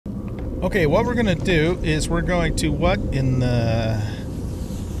Okay, what we're gonna do is we're going to... What in the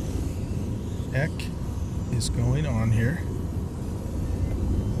heck is going on here?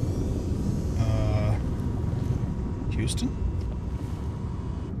 Houston?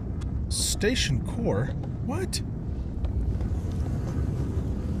 Station core? What?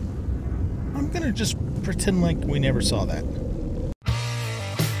 I'm gonna just pretend like we never saw that.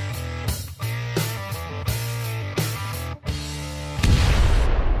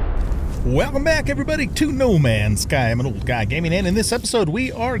 Welcome back, everybody, to No Man's Sky. I'm an old guy gaming, and in this episode,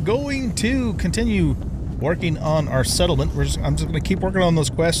 we are going to continue working on our settlement. I'm just going to keep working on those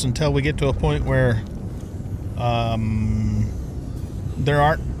quests until we get to a point where there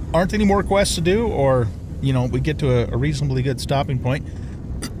aren't any more quests to do, or we get to a reasonably good stopping point.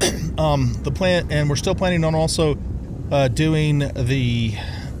 The plan, and we're still planning on also doing the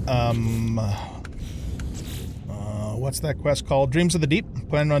what's that quest called? Dreams of the Deep.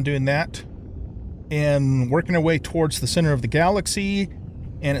 Planning on doing that and working our way towards the center of the galaxy.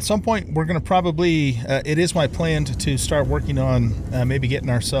 And at some point, we're going to probably, it is my plan to start working on maybe getting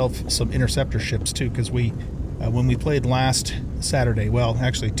ourselves some Interceptor ships too, because when we played last Saturday, well,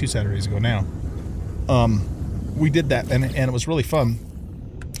 actually 2 Saturdays ago now, we did that, and it was really fun.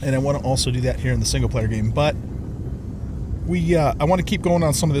 And I want to also do that here in the single player game, but I want to keep going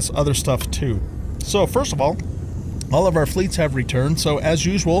on some of this other stuff too. So first of all of our fleets have returned, so as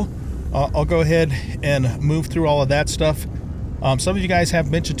usual, I'll go ahead and move through all of that stuff. Some of you guys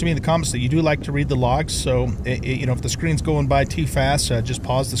have mentioned to me in the comments that you do like to read the logs, so if the screen's going by too fast, just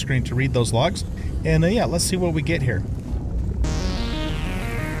pause the screen to read those logs. And yeah, let's see what we get here.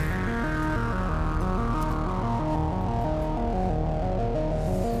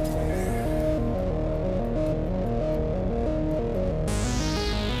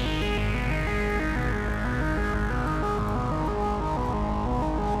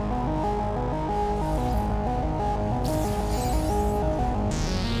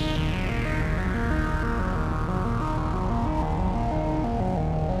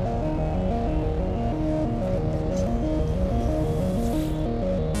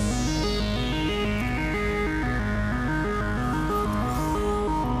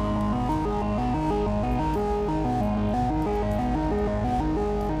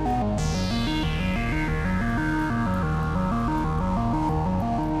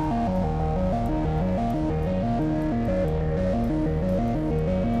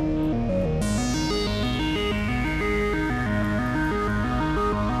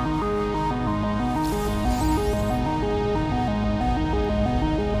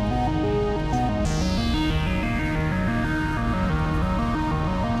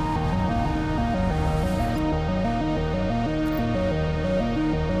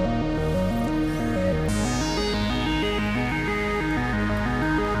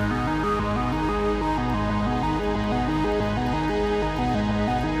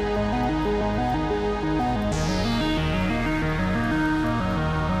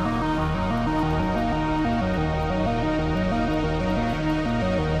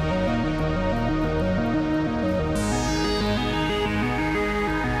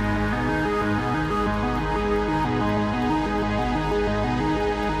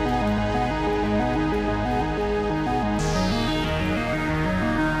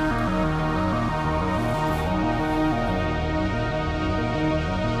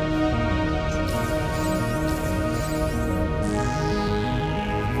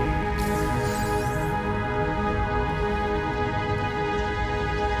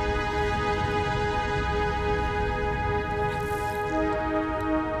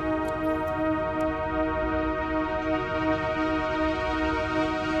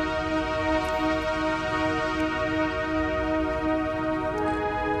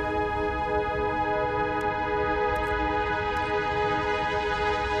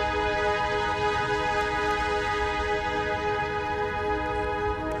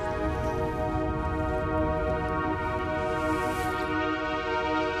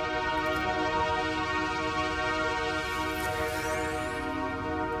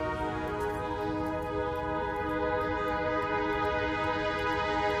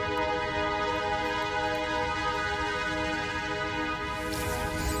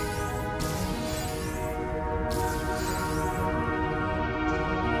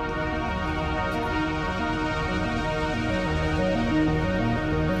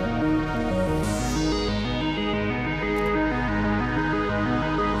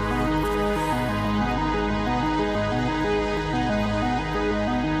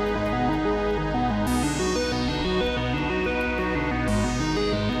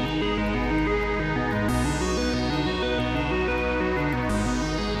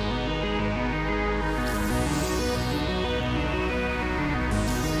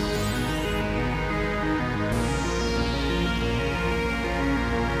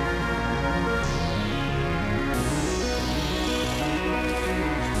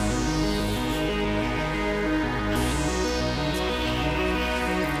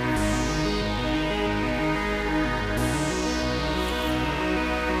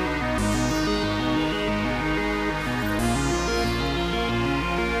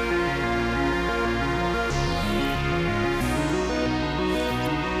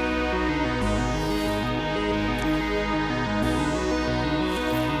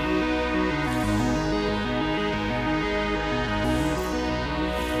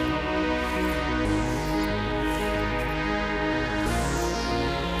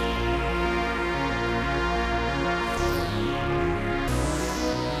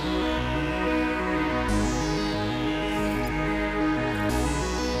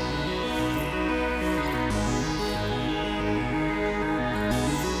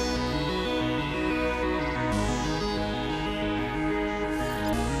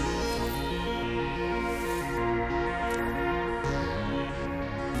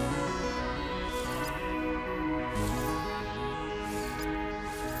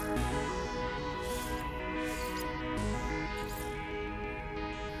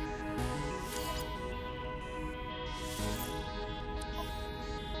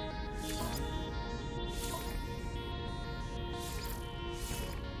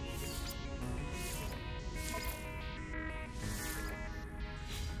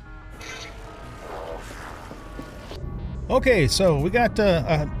 Okay, so we got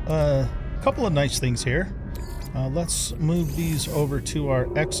a couple of nice things here. Let's move these over to our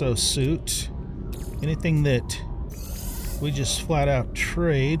exosuit. Anything that we just flat out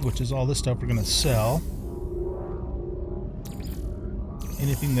trade, which is all this stuff we're going to sell.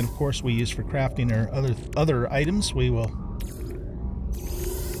 Anything that, of course, we use for crafting or other items, we will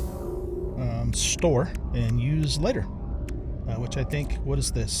store and use later. Which I think, what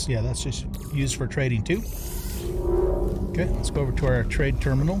is this? Yeah, that's just used for trading too. Okay, let's go over to our trade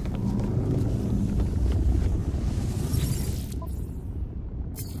terminal.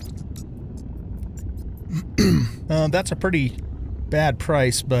 That's a pretty bad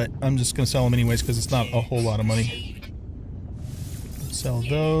price, but I'm just going to sell them anyways because it's not a whole lot of money. Sell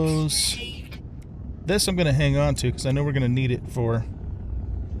those. This I'm going to hang on to because I know we're going to need it for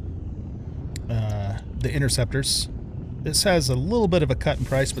the Interceptors. This has a little bit of a cut in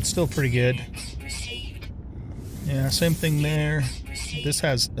price, but still pretty good. Yeah, same thing there. This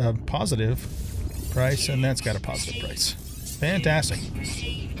has a positive price, and that's got a positive price. Fantastic.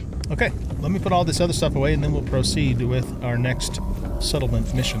 Okay, let me put all this other stuff away, and then we'll proceed with our next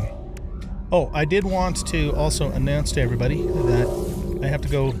settlement mission. Oh, I did want to also announce to everybody that I have to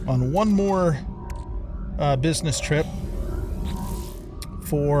go on one more business trip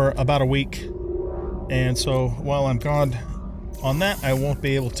for about a week. And so while I'm gone on that, I won't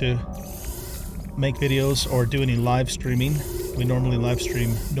be able to make videos or do any live streaming. We normally live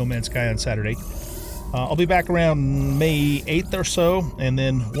stream No Man's Sky on Saturday. I'll be back around May 8th or so, and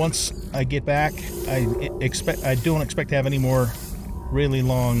then once I get back, I don't expect to have any more really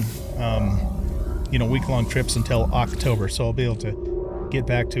long, week-long trips until October. So I'll be able to get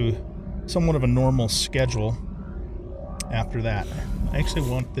back to somewhat of a normal schedule after that. I actually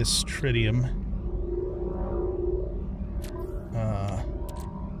want this tritium.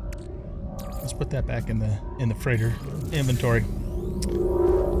 Let's put that back in the freighter inventory.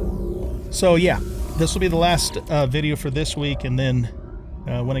 So yeah, this will be the last video for this week, and then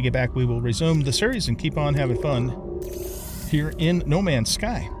when I get back, we will resume the series and keep on having fun here in No Man's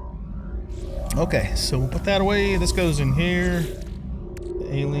Sky. Okay, so we'll put that away. This goes in here. The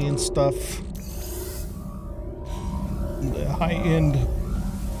alien stuff. The high-end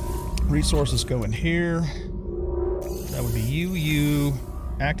resources go in here. That would be you.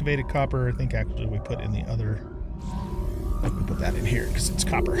 Activated copper, I think actually we put in the other... I think we put that in here because it's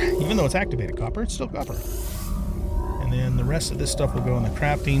copper. Even though it's activated copper, it's still copper. And then the rest of this stuff will go in the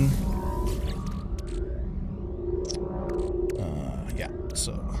crafting. Yeah,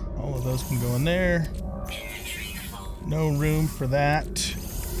 so all of those can go in there. No room for that.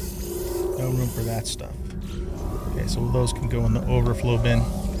 No room for that stuff. Okay, so those can go in the overflow bin.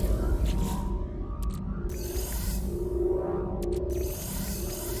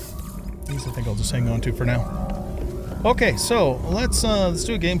 These I think I'll just hang on to for now. Okay, so let's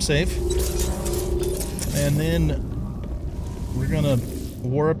do a game save, and then we're gonna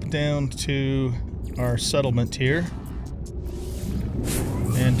warp down to our settlement here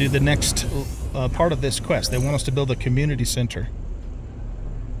and do the next part of this quest. They want us to build a community center.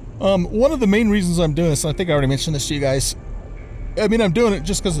 One of the main reasons I'm doing this, and I think I already mentioned this to you guys, I mean, I'm doing it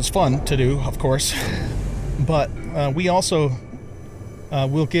just because it's fun to do, of course, but we also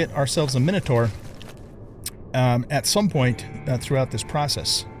will get ourselves a Minotaur at some point throughout this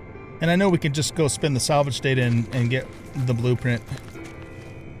process. And I know we can just go spend the salvage data and get the blueprint,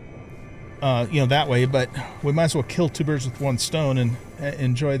 that way, but we might as well kill two birds with one stone and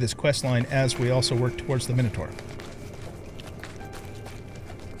enjoy this quest line as we also work towards the Minotaur.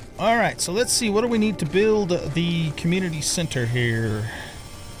 Alright, so let's see, what do we need to build the community center here?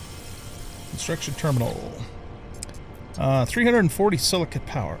 Construction terminal. 340 silicate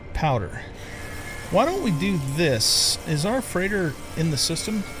powder. Why don't we do this? Is our freighter in the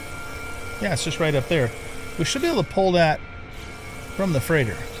system? Yeah, it's just right up there. We should be able to pull that from the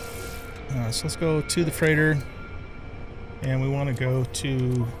freighter. So let's go to the freighter, and we want to go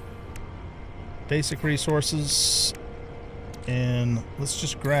to basic resources, and let's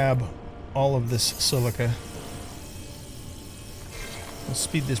just grab all of this silica. We'll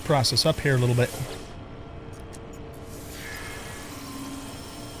speed this process up here a little bit.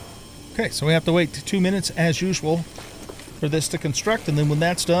 Okay, so we have to wait 2 minutes as usual for this to construct, and then when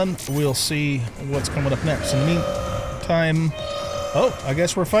that's done, we'll see what's coming up next. In the meantime, oh, I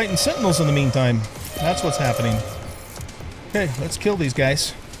guess we're fighting sentinels in the meantime. That's what's happening. Okay, let's kill these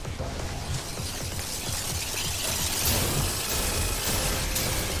guys.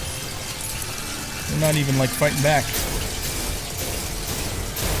 They're not even like fighting back.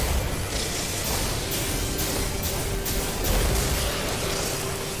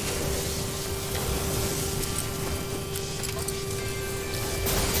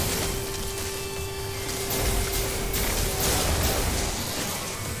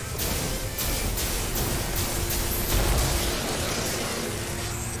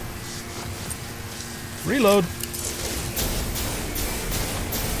 Reload.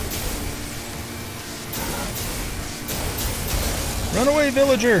 Run away,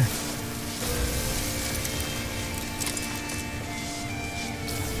 villager.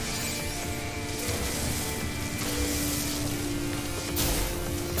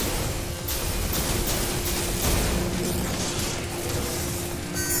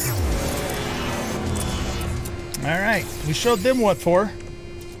 Alright, we showed them what for.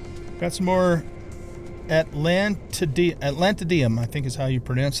 Got some more Atlantidium, I think is how you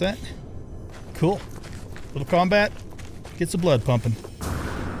pronounce that. Cool. Little combat. Gets the blood pumping.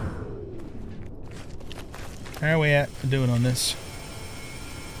 How are we doing on this?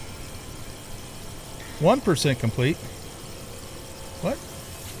 1% complete. What?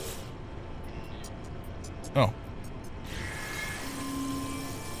 Oh.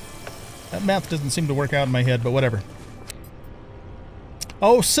 That math doesn't seem to work out in my head, but whatever.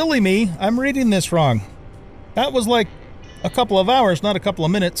 Oh, silly me. I'm reading this wrong. That was like a couple of hours, not a couple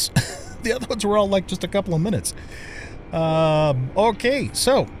of minutes. The other ones were all like just a couple of minutes. Okay,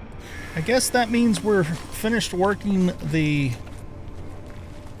 so I guess that means we're finished working the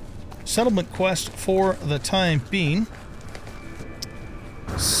settlement quest for the time being.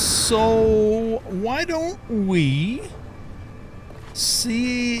 So why don't we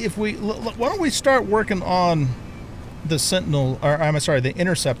see if we... Why don't we start working on the Sentinel, or I'm sorry, the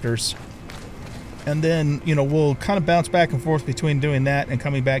Interceptors, and then, you know, we'll kind of bounce back and forth between doing that and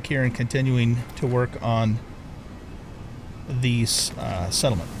coming back here and continuing to work on the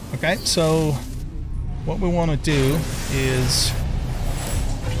settlement. Okay, so what we want to do is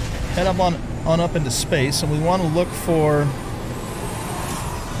head up on up into space, and we want to look for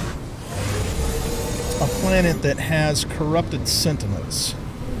a planet that has corrupted sentinels.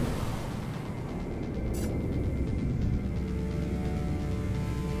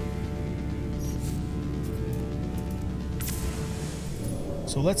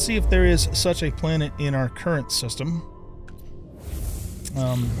 So let's see if there is such a planet in our current system.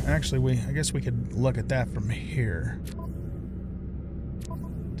 Actually, I guess we could look at that from here.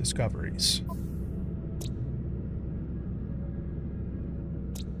 Discoveries.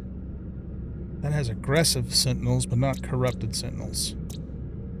 That has aggressive sentinels, but not corrupted sentinels.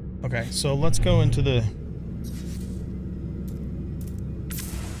 Okay, so let's go into the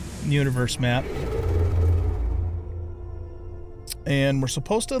universe map. And we're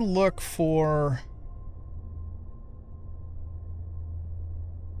supposed to look for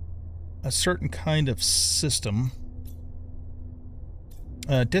a certain kind of system.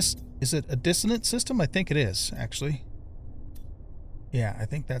 Is it a dissonant system? I think it is, actually. Yeah, I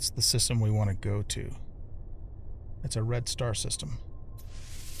think that's the system we want to go to. It's a red star system.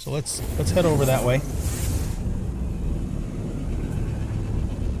 So let's head over that way.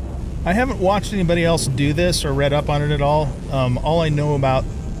 I haven't watched anybody else do this or read up on it at all. All I know about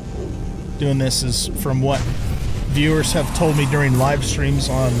doing this is from what viewers have told me during live streams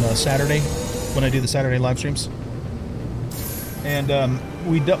on Saturday, when I do the Saturday live streams. And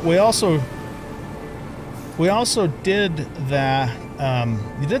we also did that.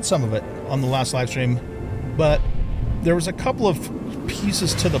 We did some of it on the last live stream, but there was a couple of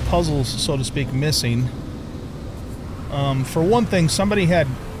pieces to the puzzles, so to speak, missing. For one thing, somebody had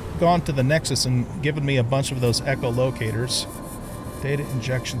gone to the Nexus and given me a bunch of those echolocators. Data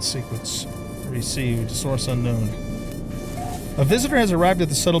injection sequence received. Source unknown. A visitor has arrived at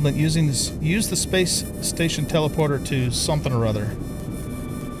the settlement using this. Use the space station teleporter to something or other.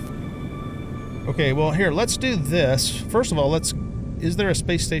 Okay, well here, let's do this. First of all, is there a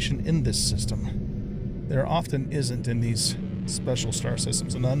space station in this system? There often isn't in these special star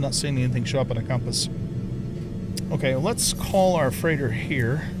systems, and I'm not seeing anything show up on a compass. Okay, well, let's call our freighter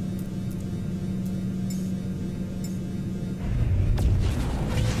here.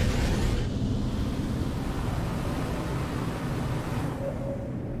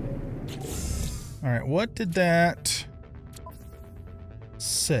 Alright, what did that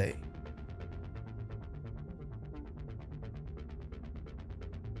say?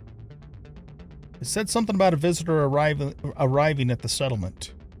 It said something about a visitor arriving at the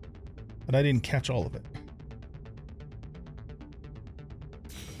settlement, but I didn't catch all of it.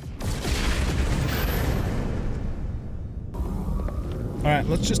 Alright,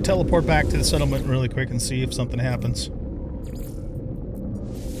 let's just teleport back to the settlement really quick and see if something happens.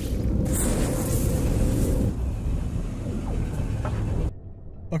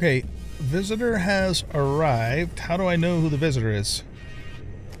 Okay, visitor has arrived. How do I know who the visitor is?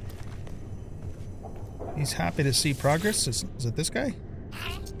 He's happy to see progress. Is it this guy?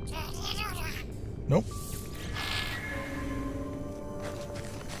 Nope.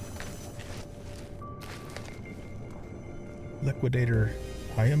 Liquidator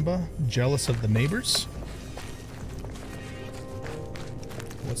Hyamba, jealous of the neighbors.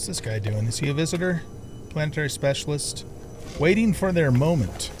 What's this guy doing? Is he a visitor? Planetary specialist. Waiting for their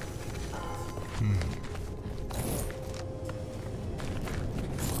moment.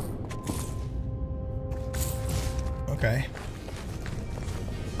 Okay.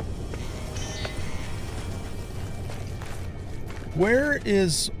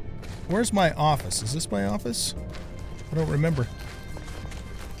 Where's my office? Is this my office? I don't remember.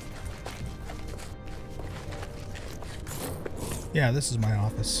 Yeah, this is my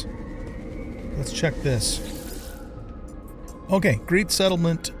office. Let's check this. Okay, greet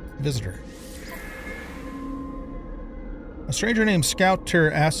settlement visitor. A stranger named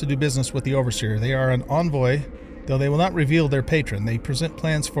Scouter asked to do business with the Overseer. They are an envoy, though they will not reveal their patron. They present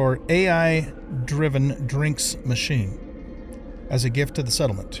plans for AI-driven drinks machine as a gift to the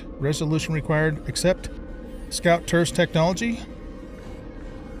settlement. Resolution required. Accept. Scouter's technology.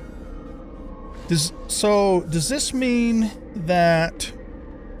 Does this mean that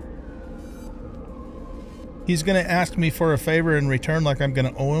he's going to ask me for a favor in return, like I'm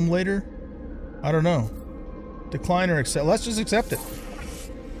going to owe him later? I don't know. Decline or accept. Let's just accept it.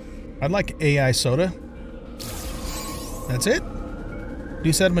 I'd like AI soda. That's it?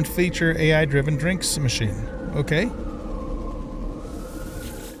 New settlement feature AI-driven drinks machine. Okay.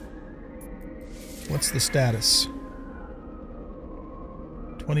 What's the status?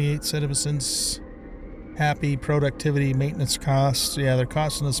 28 citizens. Happy, productivity, maintenance costs. Yeah, they're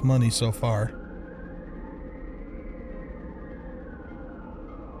costing us money so far.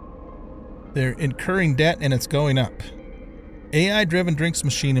 They're incurring debt and it's going up. AI-driven drinks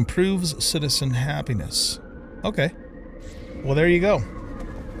machine improves citizen happiness. Okay. Well, there you go.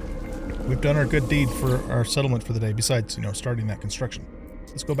 We've done our good deed for our settlement for the day, besides, you know, starting that construction.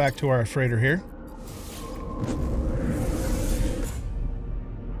 Let's go back to our freighter here.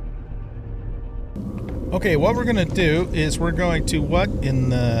 Okay, what we're going to do is we're going to... What in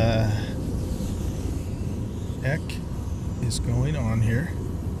the heck is going on here?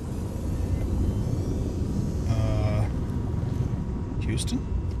 Houston?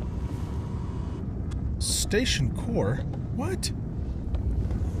 Station core? What?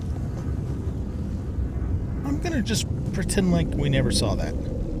 I'm gonna just pretend like we never saw that.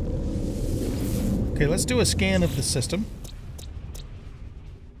 Okay, let's do a scan of the system.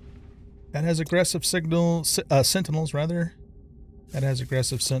 That has aggressive sentinels, rather. That has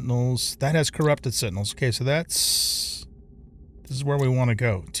aggressive sentinels. That has corrupted sentinels. Okay, so this is where we want to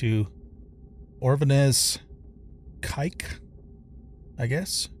go, to Orvanez Kike, I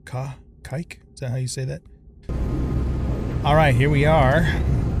guess. Kike? Is that how you say that? Alright, here we are.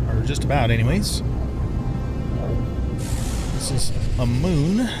 Or just about, anyways. This is a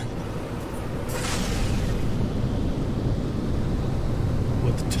moon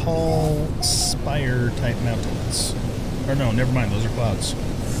with tall spire-type mountains. Or no, never mind, those are clouds.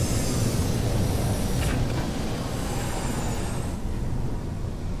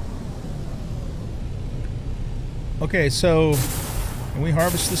 Okay, so can we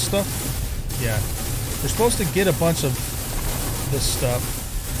harvest this stuff? Yeah. We're supposed to get a bunch of this stuff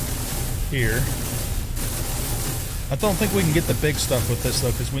here. I don't think we can get the big stuff with this,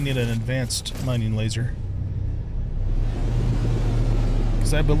 though, because we need an advanced mining laser.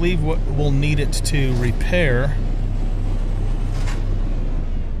 Because I believe what we'll need it to repair...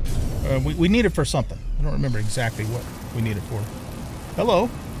 we need it for something. I don't remember exactly what we need it for. Hello.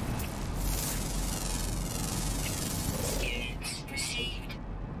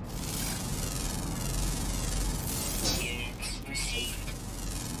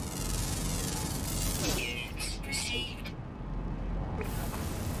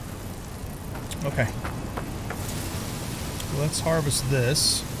 Okay. Let's harvest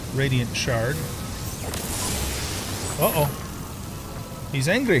this radiant shard. Uh-oh. He's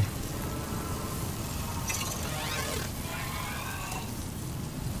angry.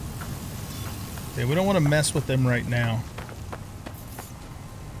 Okay, we don't want to mess with them right now.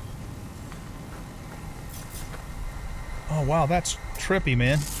 Oh, wow, that's trippy,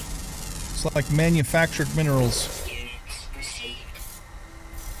 man. It's like manufactured minerals.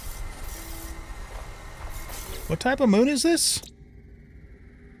 What type of moon is this?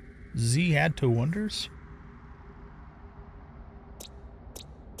 Z had to wonders?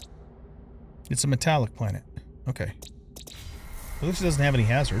 It's a metallic planet. Okay. At least it doesn't have any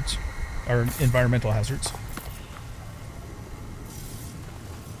hazards. Or environmental hazards.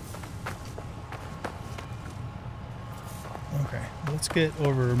 Okay. Let's get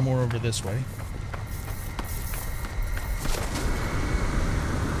more over this way.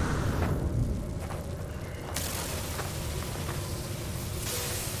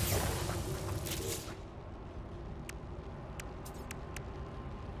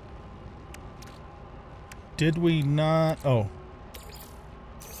 did we not... Oh.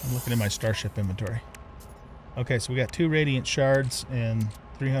 I'm looking at my starship inventory. Okay, so we got 2 radiant shards and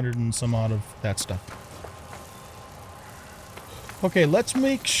 300 and some odd of that stuff. Okay, let's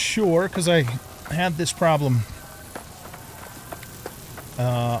make sure, because I had this problem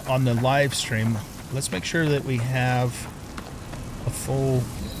on the live stream. Let's make sure that we have a full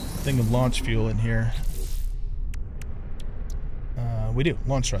thing of launch fuel in here. We do.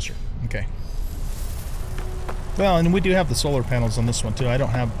 Launch thruster. Okay. Well, and we do have the solar panels on this one too. I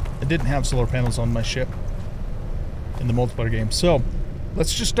didn't have solar panels on my ship in the multiplayer game. So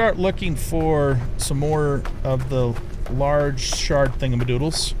let's just start looking for some more of the large shard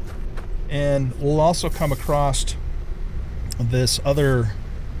thingamadoodles, and we'll also come across this other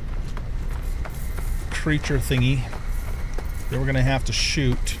creature thingy that we're gonna have to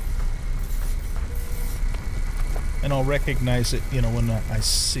shoot, and I'll recognize it, you know, when I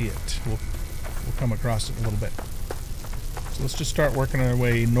see it. We'll come across it a little bit. So let's just start working our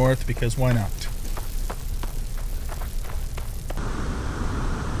way north, because why not?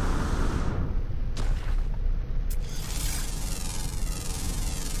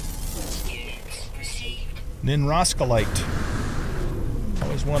 Ninroscolite.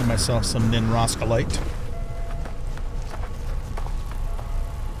 Always wanted myself some Ninroscolite.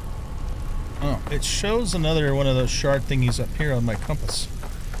 Oh, it shows another one of those shard thingies up here on my compass.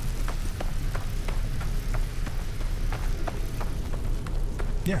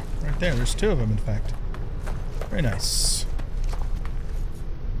 Yeah, right there. There's 2 of them, in fact. Very nice.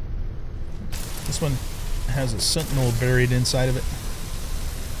 This one has a sentinel buried inside of it.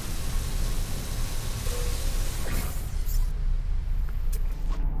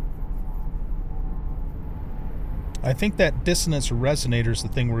 I think that dissonance resonator is the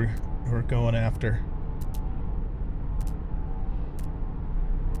thing we're going after.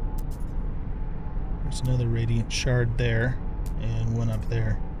 There's another radiant shard there, and one up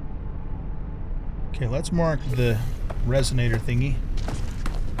there. Okay, let's mark the resonator thingy.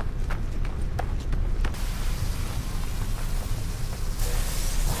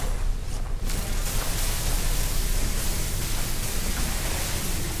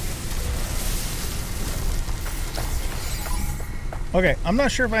 Okay, I'm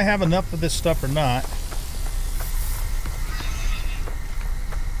not sure if I have enough of this stuff or not.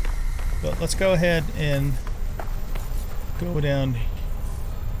 But let's go ahead and go down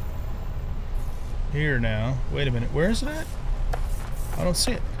here now. Wait a minute, where is it at? I don't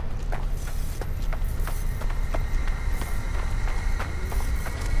see it.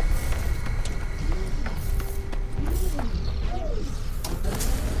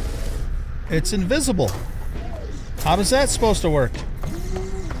 It's invisible. How does that supposed to work?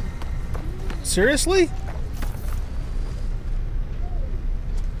 Seriously?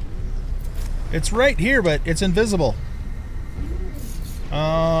 It's right here, but it's invisible.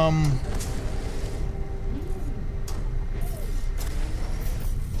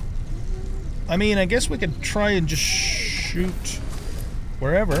 I mean, I guess we could try and just shoot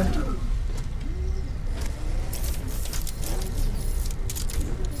wherever.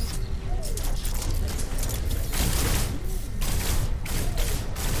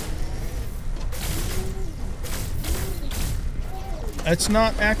 It's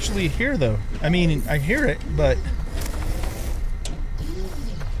not actually here, though. I mean, I hear it, but...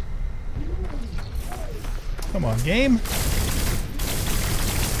 Come on, game.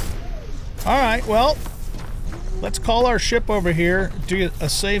 Alright, well, let's call our ship over here, do a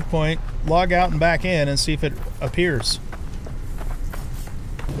save point, log out and back in, and see if it appears.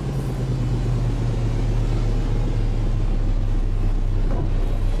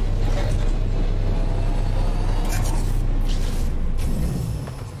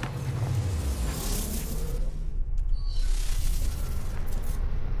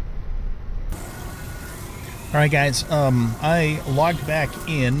 Alright guys, I logged back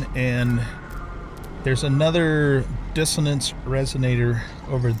in, and there's another dissonance resonator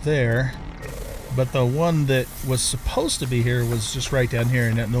over there, but the one that was supposed to be here was just right down here,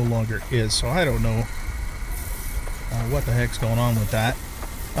 and it no longer is, so I don't know what the heck's going on with that.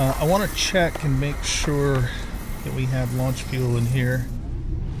 I want to check and make sure that we have launch fuel in here.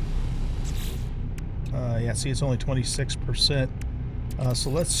 Yeah, see, it's only 26%, so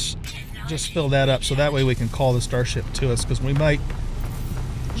let's just fill that up so that way we can call the starship to us, because we might,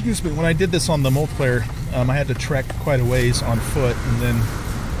 excuse me, when I did this on the multiplayer, I had to trek quite a ways on foot, and then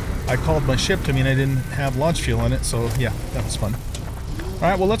I called my ship to me and I didn't have launch fuel in it, so yeah, that was fun.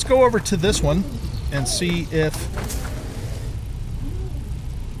 Alright, well, let's go over to this one and see if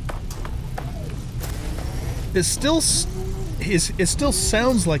it still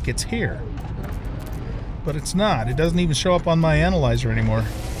sounds like it's here. but it's not. It doesn't even show up on my analyzer anymore.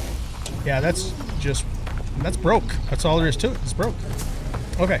 Yeah, that's broke. That's all there is to it. It's broke.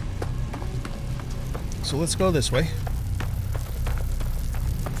 Okay. So let's go this way.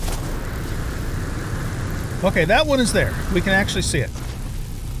 Okay, that one is there. We can actually see it.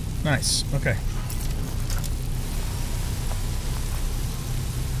 Nice. Okay.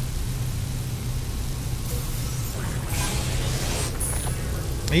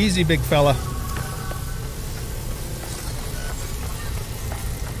 Easy, big fella.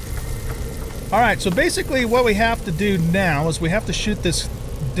 Alright, so basically what we have to do now is we have to shoot this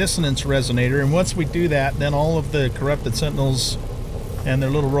dissonance resonator, and once we do that, then all of the corrupted sentinels and their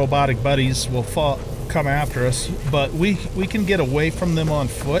little robotic buddies will come after us, but we can get away from them on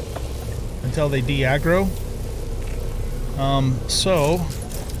foot until they de-aggro. So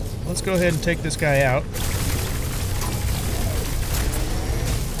let's go ahead and take this guy out.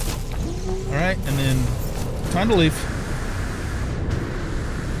 Alright, and then time to leave.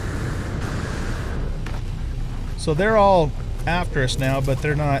 So they're all after us now, but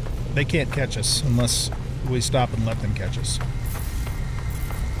they can't catch us unless we stop and let them catch us.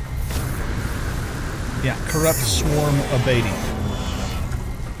 Yeah, corrupt swarm abating.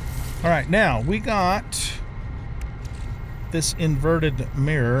 Alright, now we got this inverted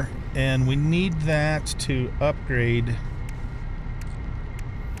mirror, and we need that to upgrade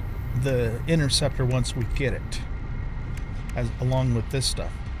the Interceptor once we get it, along with this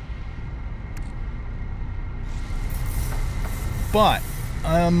stuff. But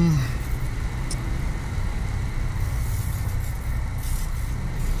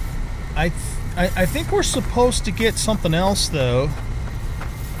I think we're supposed to get something else though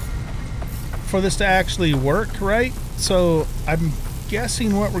for this to actually work, right? So I'm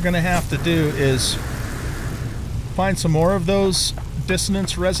guessing what we're gonna have to do is find some more of those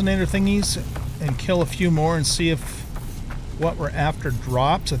dissonance resonator thingies and kill a few more and see if what we're after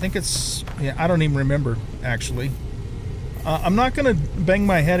drops. I think it's, yeah, I don't even remember actually. I'm not going to bang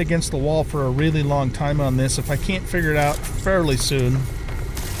my head against the wall for a really long time on this. If I can't figure it out fairly soon,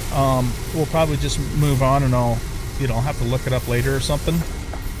 we'll probably just move on, and I'll have to look it up later or something.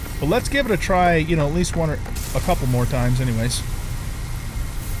 But let's give it a try, at least one or a couple more times anyways.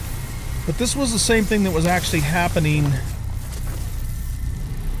 But this was the same thing that was actually happening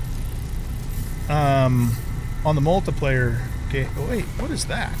on the multiplayer game. Oh, wait, what is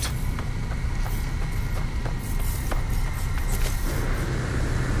that?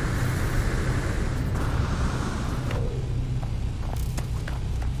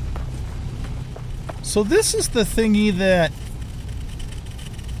 So this is the thingy that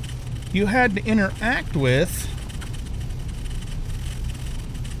you had to interact with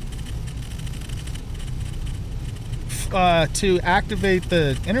to activate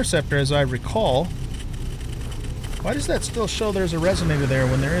the Interceptor, as I recall. Why does that still show there's a resonator there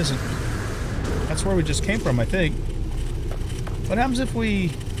when there isn't? That's where we just came from, I think. What happens if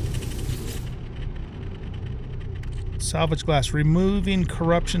we... Salvage glass. Removing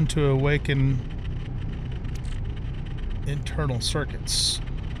corruption to awaken internal circuits.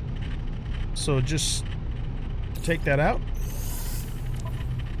 So just take that out.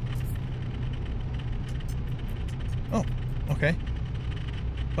 Oh, okay.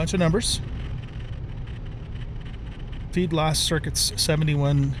 Bunch of numbers. Feed lost circuits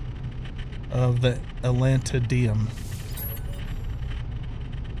 71 of the Atlantidium.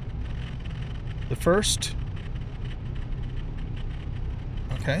 The first.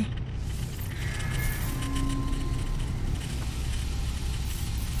 Okay.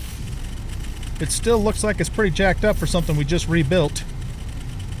 It still looks like it's pretty jacked up for something we just rebuilt.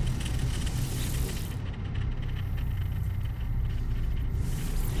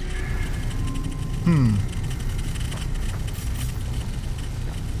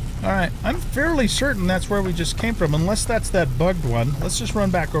 Alright, I'm fairly certain that's where we just came from, unless that's that bugged one. Let's just run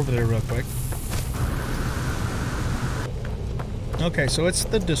back over there real quick. Okay, so it's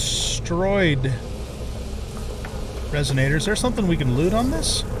the destroyed resonator. Is there something we can loot on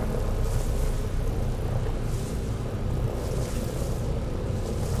this?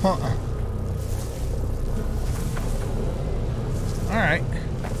 Alright.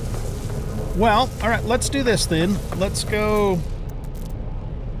 Well, alright, let's do this then. Let's go...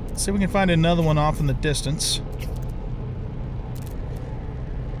 see if we can find another one off in the distance.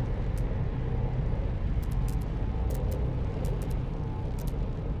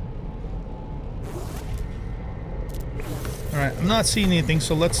 Alright, I'm not seeing anything,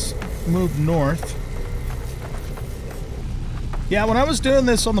 so let's move north. Yeah, when I was doing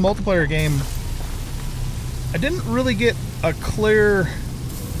this on the multiplayer game, I didn't really get a clear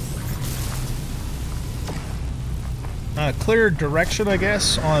clear direction, I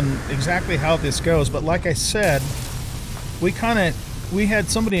guess, on exactly how this goes. But like I said,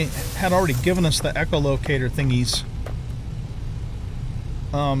 somebody had already given us the echolocator thingies.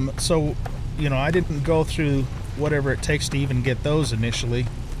 So, you know, I didn't go through whatever it takes to even get those initially.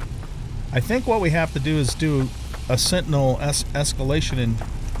 I think what we have to do is do a sentinel escalation and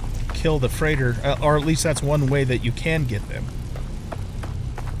kill the freighter, or at least that's one way that you can get them.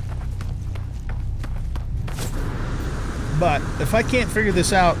 But if I can't figure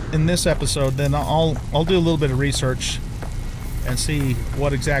this out in this episode, then I'll do a little bit of research and see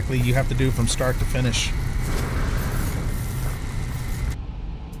what exactly you have to do from start to finish.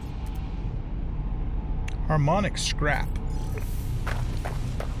 Harmonic scrap.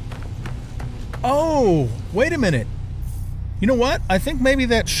 Oh, wait a minute. You know what? I think maybe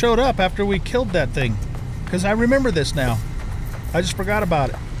that showed up after we killed that thing. Because I remember this now. I just forgot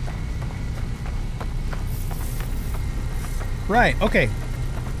about it. Right, okay.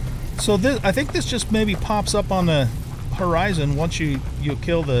 So I think this just maybe pops up on the horizon once you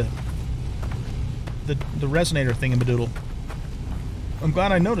kill the resonator thingamadoodle. I'm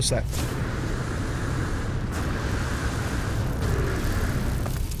glad I noticed that.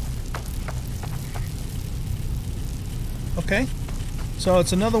 Okay, so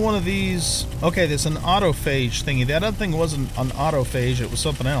it's another one of these. Okay, there's an autophage thingy. That other thing wasn't an autophage, it was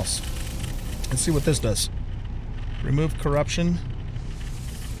something else. Let's see what this does. Remove corruption.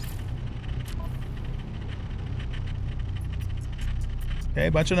 Okay,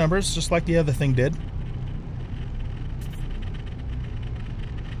 a bunch of numbers, just like the other thing did.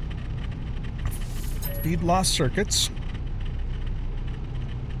 Speed loss circuits.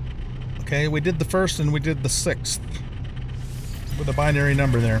 Okay, we did the first and we did the sixth. With a binary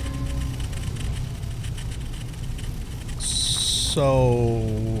number there. So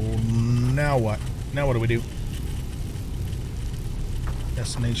now what? Now what do we do?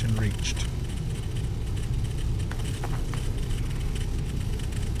 Destination reached.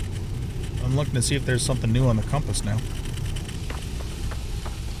 I'm looking to see if there's something new on the compass now.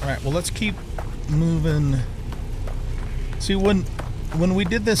 Alright, well, let's keep moving. See, when we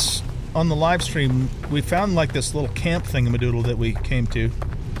did this on the live stream, we found like this little camp thingamadoodle that we came to.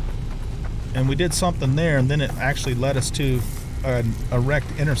 And we did something there, and then it actually led us to a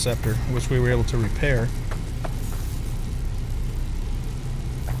wrecked interceptor, which we were able to repair.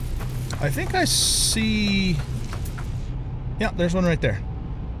 I think I see... Yeah, there's one right there.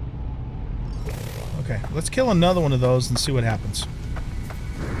 Okay, let's kill another one of those and see what happens.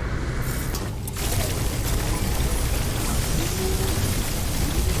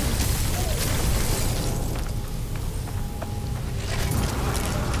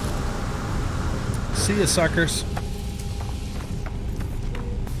 See ya, suckers.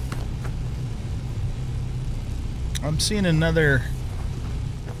 I'm seeing another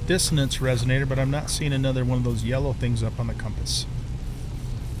dissonance resonator, but I'm not seeing another one of those yellow things up on the compass.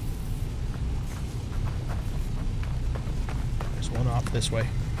 There's one off this way.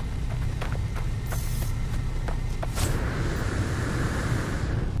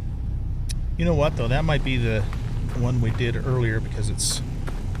 You know what, though? That might be the one we did earlier, because it's...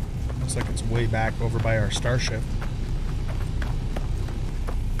 looks like it's way back over by our starship.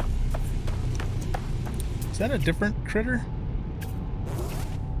 Is that a different critter?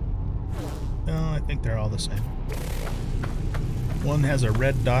 No, I think they're all the same. One has a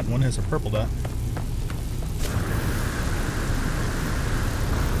red dot, one has a purple dot.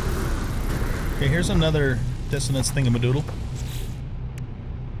 Okay, here's another dissonance thingamadoodle.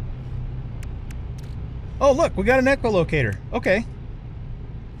 Oh, look, we got an echolocator. Okay.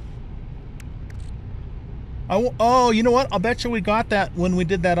 Oh, you know what? I'll bet you we got that when we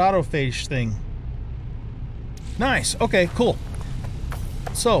did that autophage thing. Nice. Okay, cool.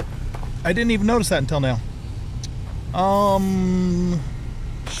 So, I didn't even notice that until now.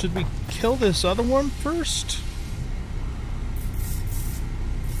 Should we kill this other one first?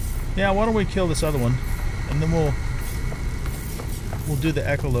 Yeah, why don't we kill this other one, and then we'll do the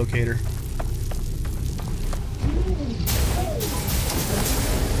echolocator.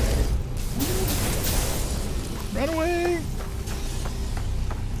 Run away!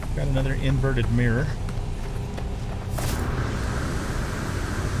 Got another inverted mirror.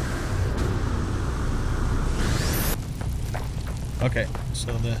 Okay,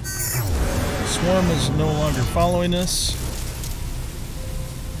 so the swarm is no longer following us.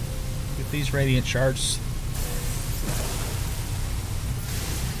 Get these radiant shards.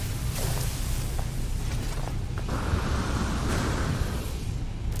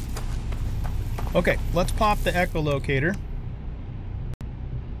 Okay, let's pop the echolocator.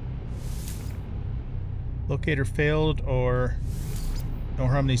 Locator failed or no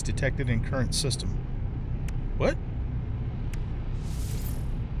harmonies detected in current system. What?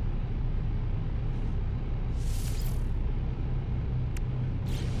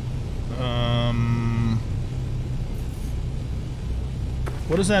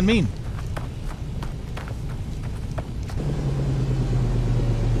 What does that mean?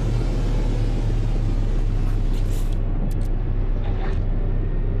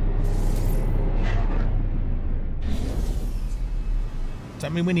 Does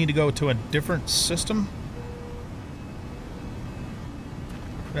that mean we need to go to a different system?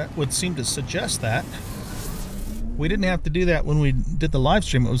 That would seem to suggest that. We didn't have to do that when we did the live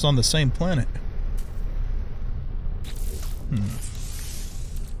stream. It was on the same planet.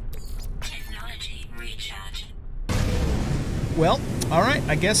 Technology recharge. Well, alright.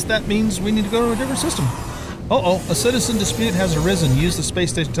 I guess that means we need to go to a different system. Uh-oh. A citizen dispute has arisen. Use the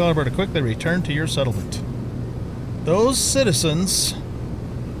space station teleporter to quickly return to your settlement. Those citizens...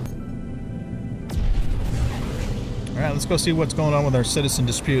 Alright, let's go see what's going on with our citizen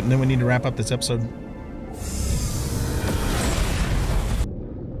dispute, and then we need to wrap up this episode.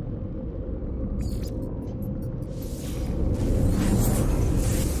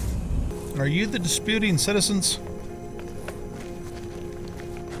 Are you the disputing citizens?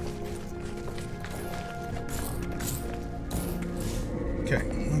 Okay,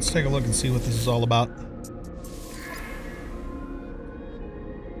 let's take a look and see what this is all about.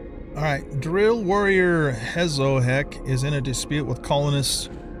 Alright, Drill Warrior Hezohek is in a dispute with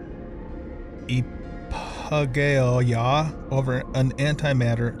colonist Ipagaoya over an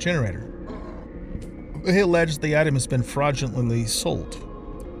antimatter generator. He alleges the item has been fraudulently sold.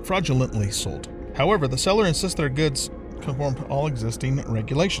 However, the seller insists their goods conform to all existing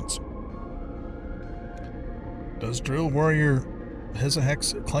regulations. Does Drill Warrior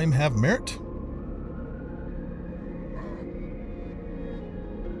Hezohek's claim have merit?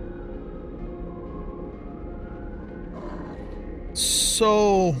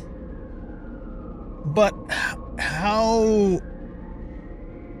 So, but how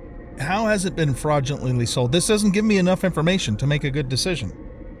has it been fraudulently sold? This doesn't give me enough information to make a good decision.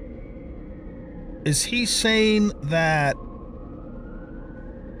 Is he saying that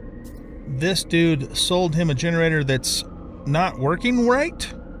this dude sold him a generator that's not working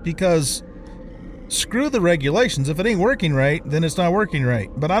right? Because screw the regulations. If it ain't working right, then it's not working right.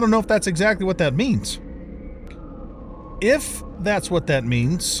 But I don't know if that's exactly what that means. If that's what that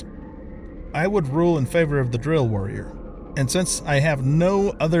means, I would rule in favor of the Drill Warrior. And since I have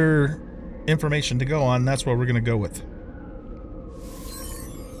no other information to go on, that's what we're going to go with.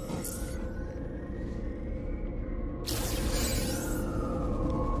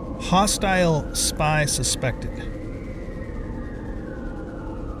 Hostile spy suspected.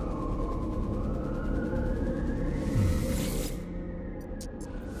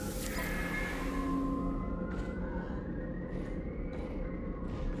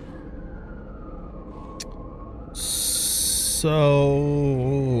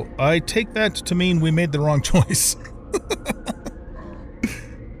 So, I take that to mean we made the wrong choice.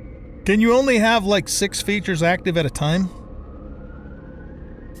 Can you only have like 6 features active at a time?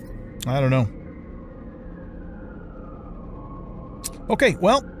 I don't know. Okay,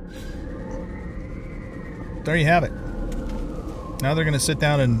 well, there you have it. Now they're going to sit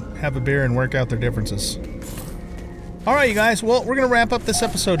down and have a beer and work out their differences. Alright, you guys, well, we're going to wrap up this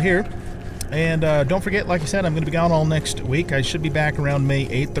episode here. And don't forget, like I said, I'm going to be gone all next week. I should be back around May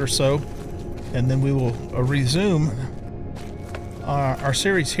 8th or so. And then we will resume our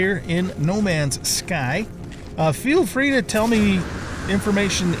series here in No Man's Sky. Feel free to tell me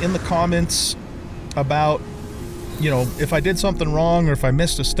information in the comments about, you know, if I did something wrong or if I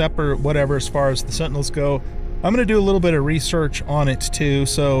missed a step or whatever as far as the Sentinels go. I'm going to do a little bit of research on it too,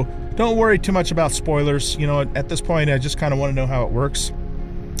 so don't worry too much about spoilers. You know, at this point, I just kind of want to know how it works.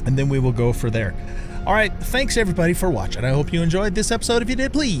 And then we will go for there. All right, thanks everybody for watching. I hope you enjoyed this episode. If you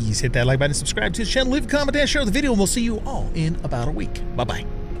did, please hit that like button, subscribe to the channel, leave a comment, and share the video, and we'll see you all in about a week. Bye-bye.